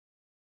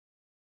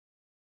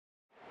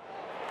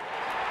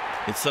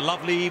It's a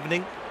lovely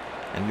evening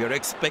and we are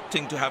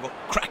expecting to have a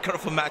cracker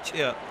of a match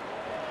here.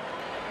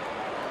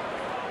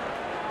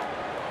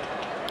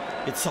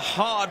 It's a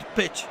hard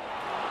pitch.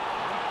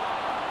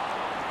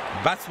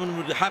 Batsmen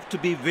would have to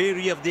be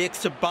wary of the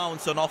extra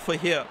bounce on offer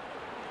here.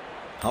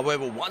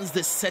 However, once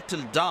they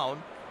settle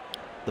down,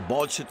 the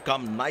ball should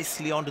come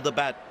nicely onto the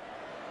bat.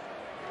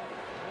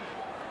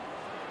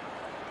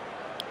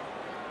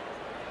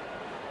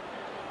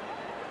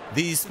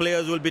 These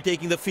players will be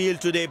taking the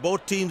field today.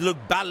 Both teams look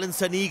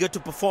balanced and eager to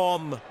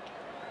perform.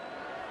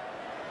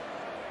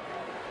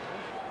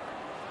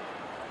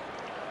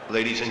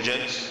 Ladies and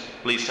gents,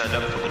 please stand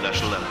up for the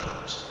national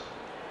anthems.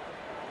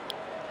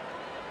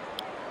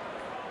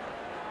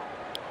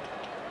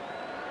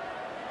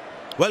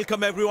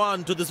 Welcome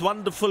everyone to this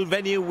wonderful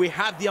venue. We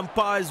have the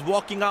umpires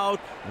walking out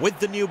with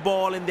the new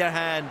ball in their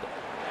hand.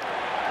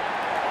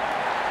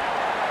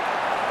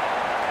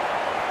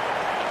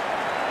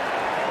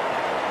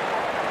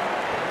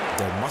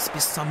 There must be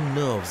some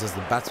nerves as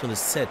the batsman is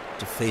set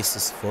to face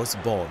his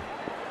first ball.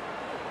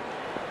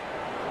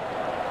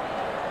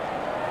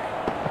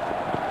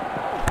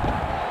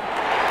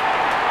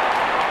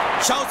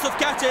 Shouts of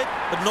catch it,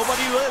 but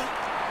nobody will.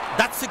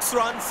 That's 6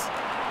 runs.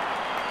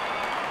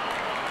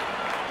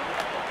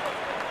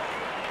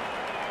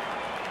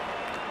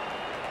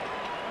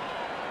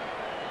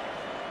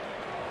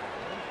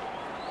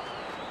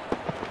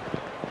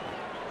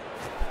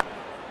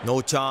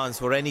 No chance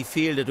for any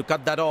fielder to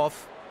cut that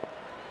off.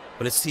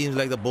 But it seems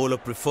like the bowler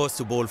prefers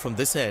to bowl from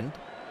this end.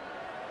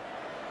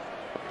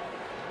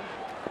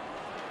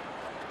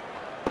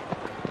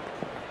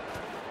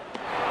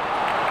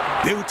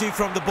 Beauty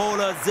from the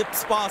bowler,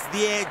 zips past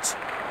the edge.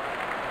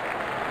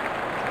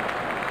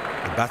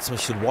 The batsman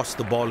should watch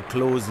the ball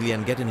closely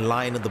and get in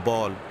line with the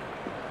ball.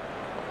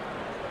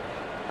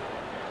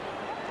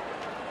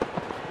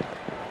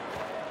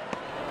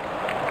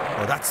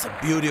 Oh, that's a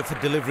beauty of a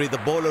delivery. The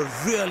bowler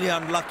really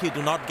unlucky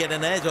to not get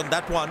an edge on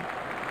that one.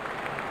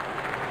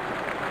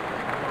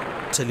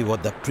 Tell you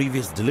what, that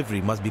previous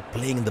delivery must be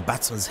playing in the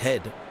batsman's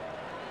head.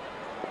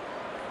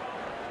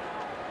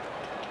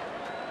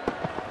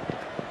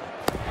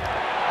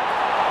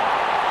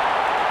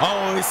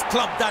 Oh, he's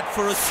clubbed that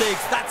for a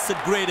 6. That's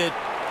a great hit.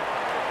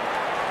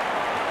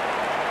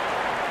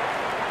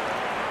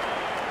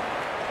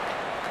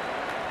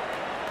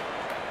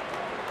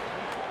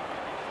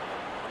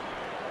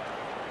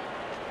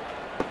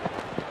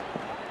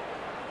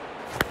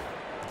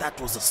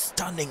 That was a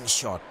stunning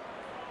shot.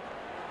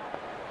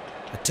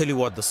 I tell you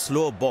what, the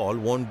slow ball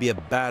won't be a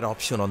bad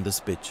option on this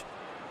pitch.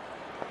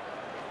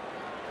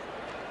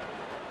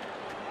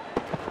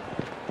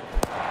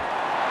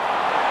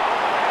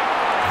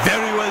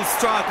 Very well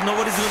struck.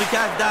 Nobody's going to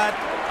catch that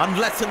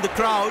unless in the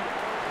crowd.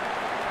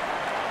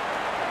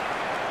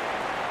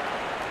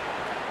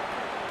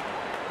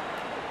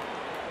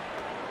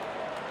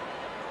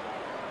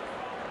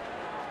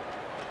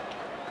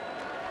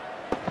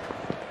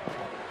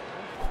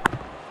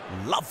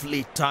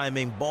 Lovely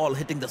timing, ball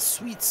hitting the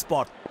sweet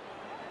spot.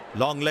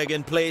 Long leg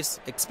in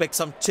place, expect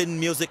some chin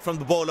music from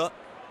the bowler.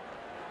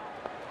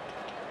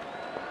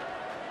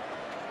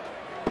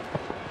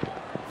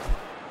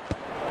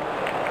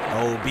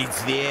 Oh,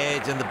 beats the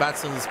edge and the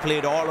batsman has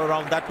played all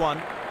around that one.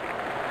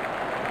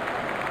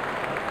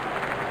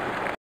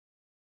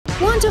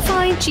 Want to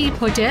find cheap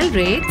hotel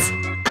rates?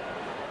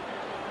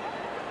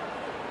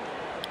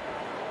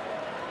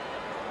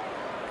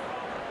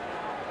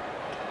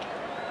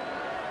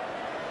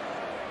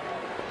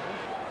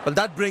 Well,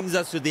 that brings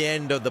us to the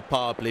end of the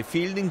power play.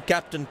 Fielding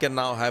captain can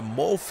now have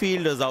more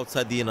fielders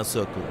outside the inner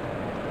circle.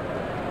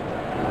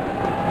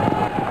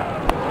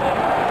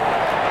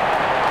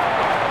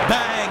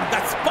 Bang!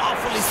 That's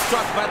powerfully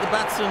struck by the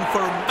batsman for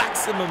a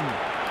maximum.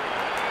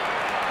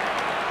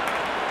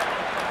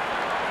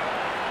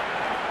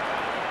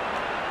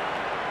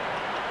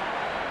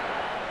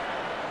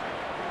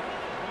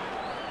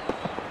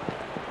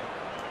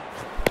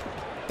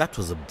 That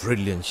was a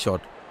brilliant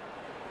shot.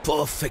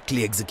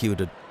 Perfectly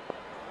executed.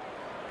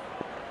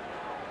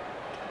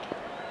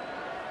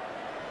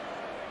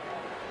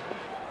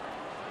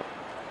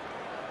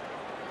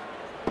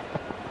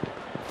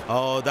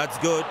 Oh, that's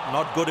good.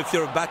 Not good if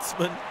you're a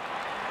batsman.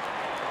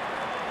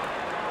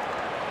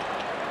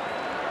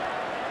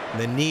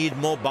 They need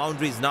more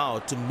boundaries now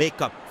to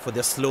make up for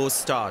their slow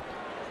start.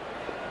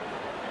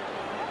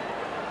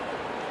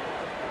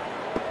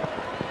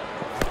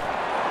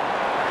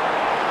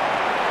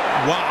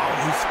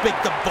 Wow, he's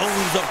picked the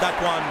bones of that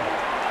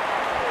one.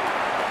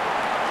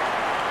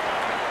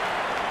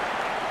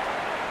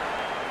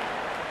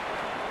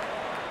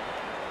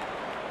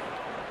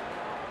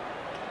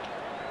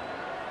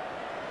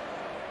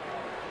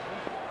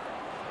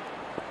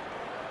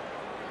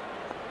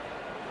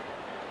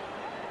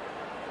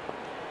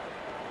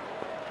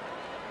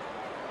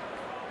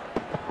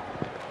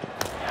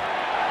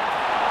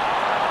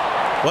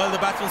 Well, the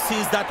batsman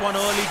sees that one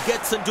early,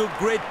 gets into a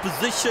great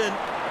position,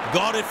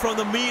 got it from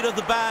the meat of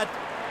the bat.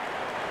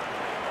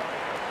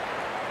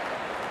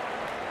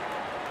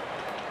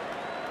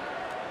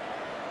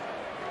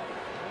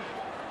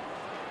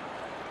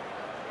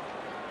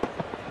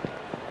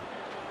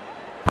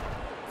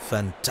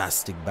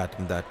 Fantastic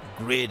batting that.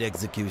 Great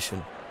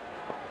execution.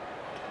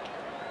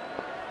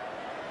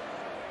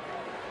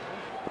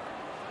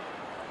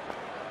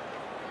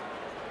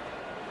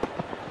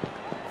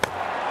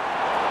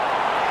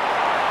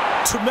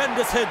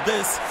 Tremendous hit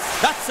this.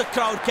 That's a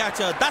crowd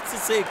catcher. That's a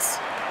six.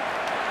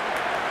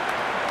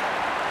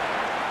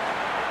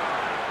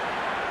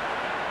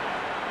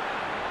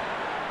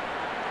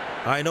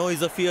 I know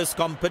he's a fierce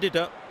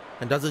competitor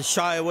and doesn't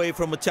shy away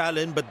from a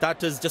challenge, but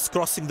that is just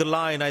crossing the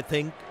line, I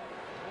think.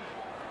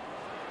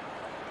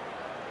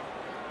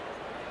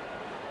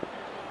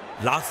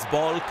 Last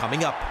ball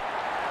coming up.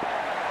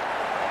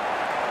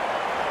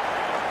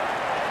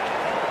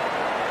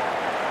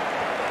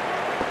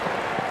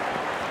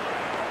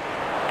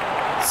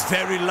 He's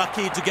very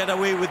lucky to get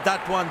away with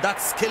that one.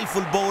 That's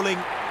skillful bowling.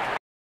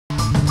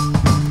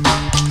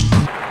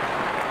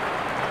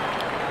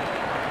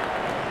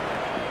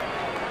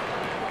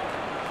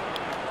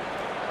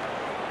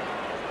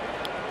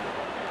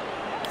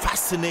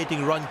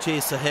 Fascinating run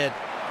chase ahead.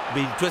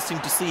 Be interesting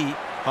to see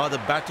how the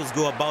batters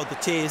go about the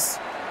chase.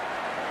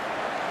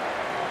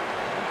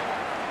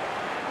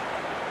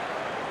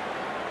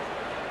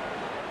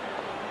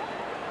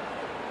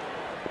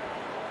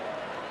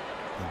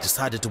 He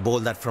decided to bowl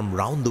that from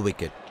round the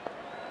wicket.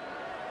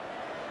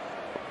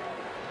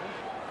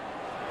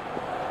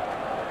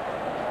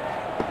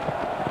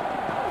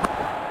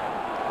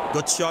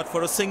 Good shot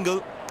for a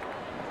single.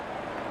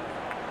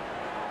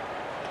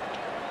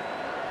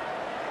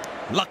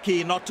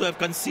 Lucky not to have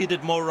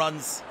conceded more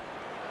runs.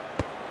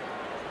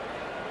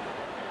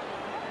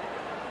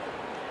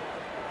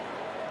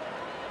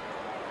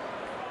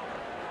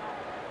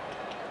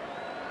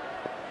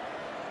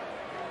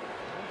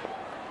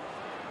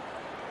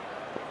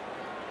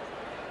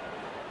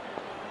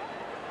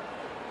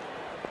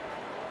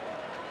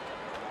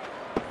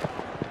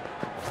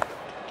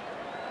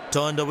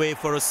 Turned away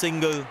for a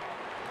single.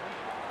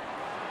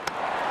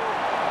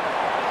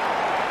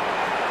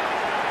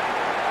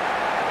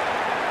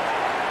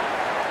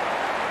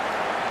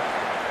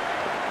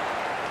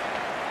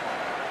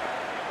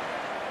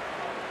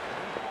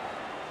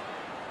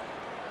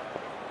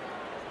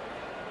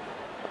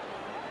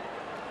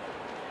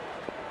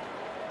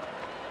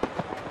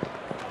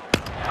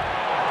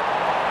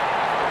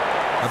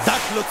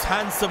 That looks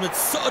handsome. It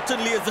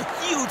certainly is a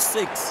huge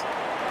six.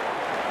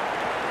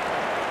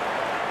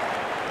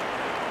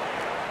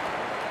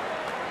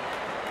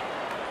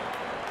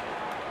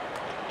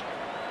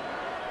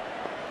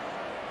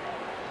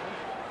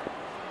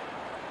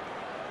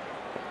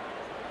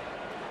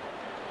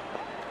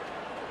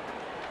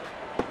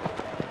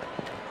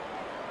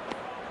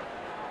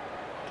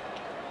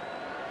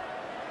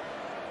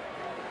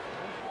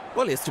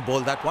 Well, he has to bowl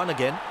that one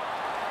again.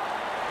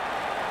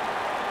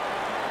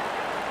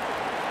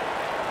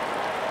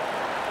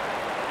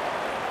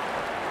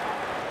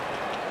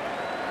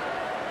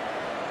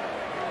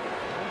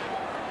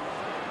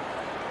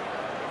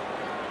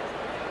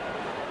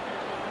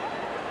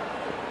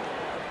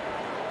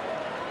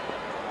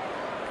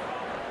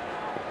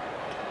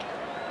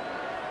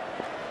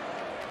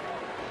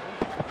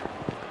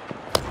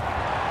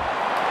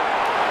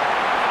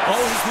 Oh,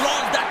 he's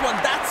lost that one.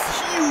 That's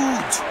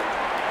huge.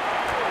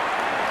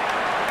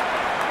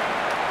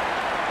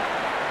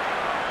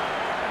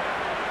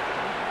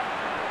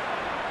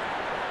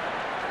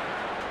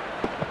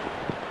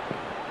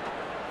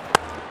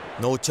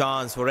 No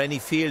chance for any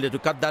fielder to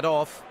cut that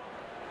off.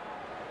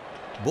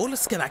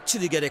 Bowlers can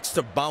actually get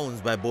extra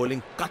bounce by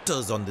bowling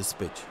cutters on this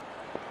pitch.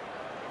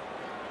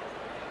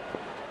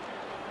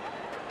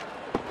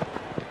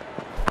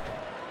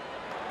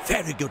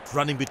 Very good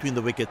running between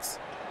the wickets.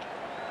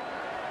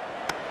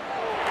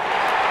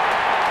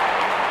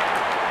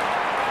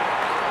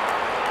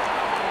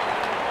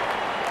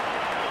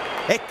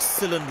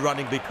 Excellent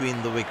running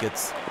between the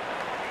wickets.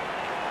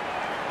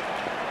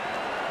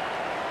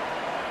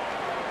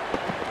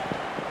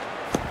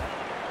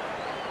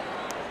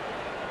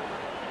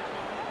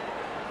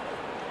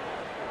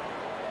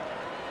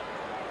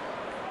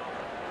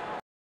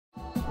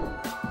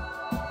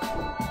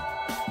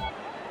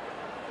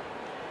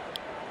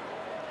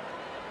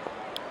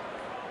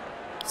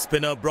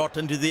 Spinner brought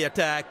into the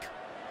attack.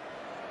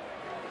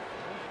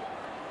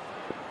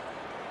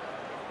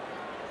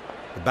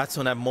 The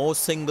batsmen have more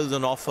singles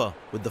on offer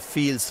with the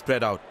field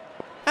spread out.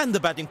 And the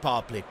batting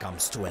power play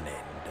comes to an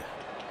end.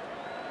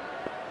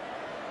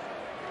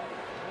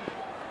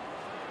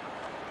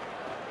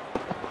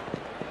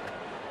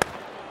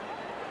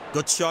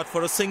 Good shot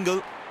for a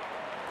single.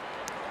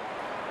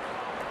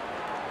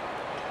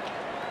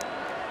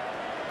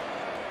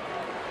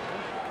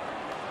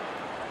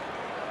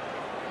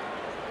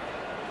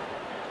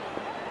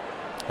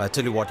 I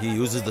tell you what, he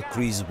uses the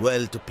crease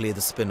well to play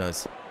the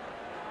spinners.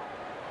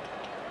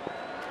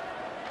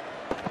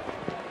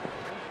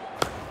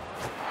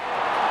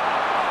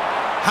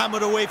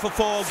 Hammered away for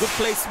four. Good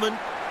placement.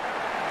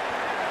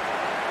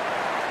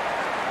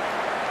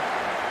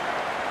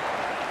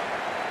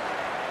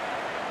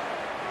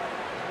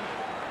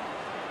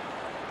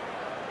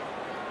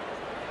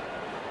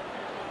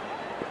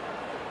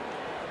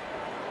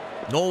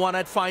 No one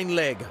at fine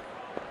leg.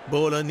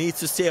 Bowler needs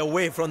to stay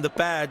away from the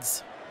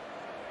pads.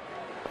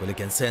 Well, you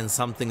can sense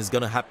something is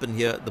going to happen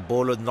here. The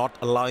bowler not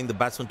allowing the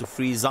batsman to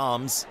free his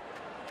arms.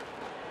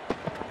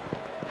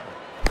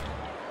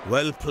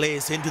 Well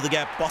placed into the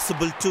gap,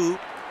 possible too.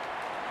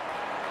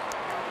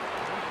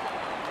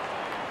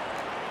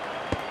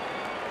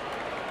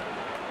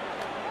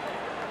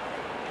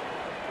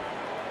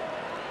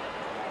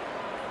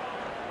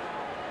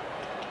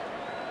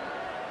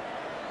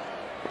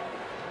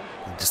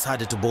 He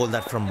decided to bowl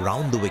that from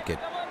round the wicket.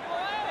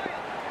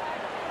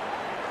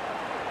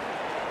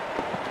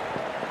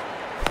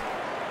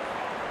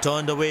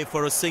 Turned away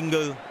for a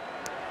single.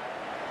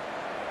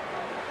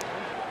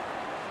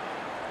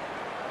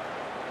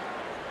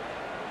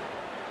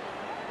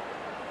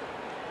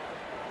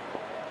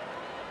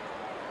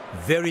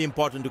 Very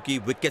important to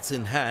keep wickets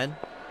in hand,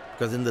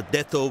 because in the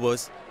death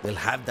overs, they'll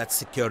have that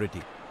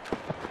security.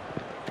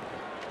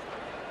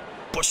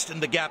 Pushed in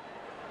the gap.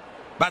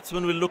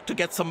 Batsman will look to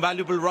get some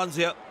valuable runs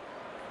here.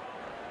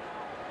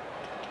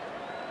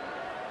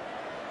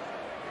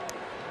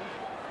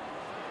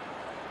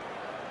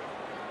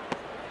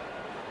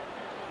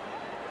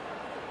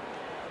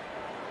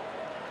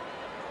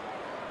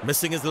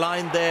 Missing his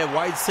line there,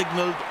 wide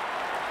signalled.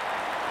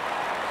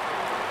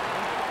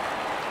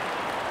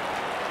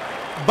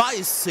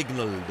 By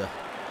signalled.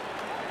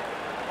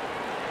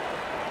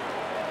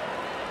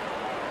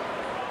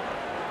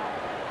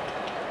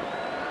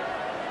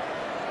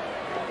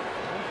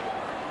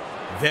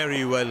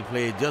 Very well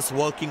played, just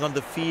working on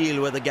the field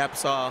where the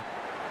gaps are.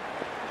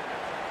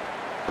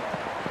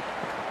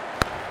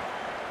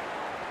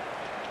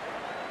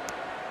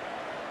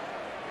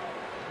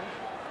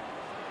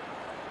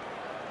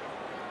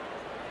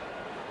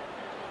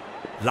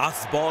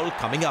 Last ball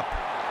coming up.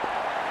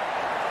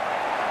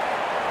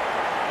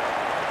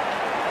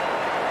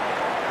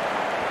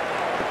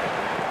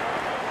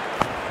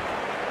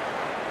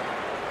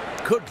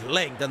 Good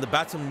length, and the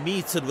batsman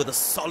meets it with a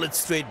solid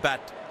straight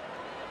bat.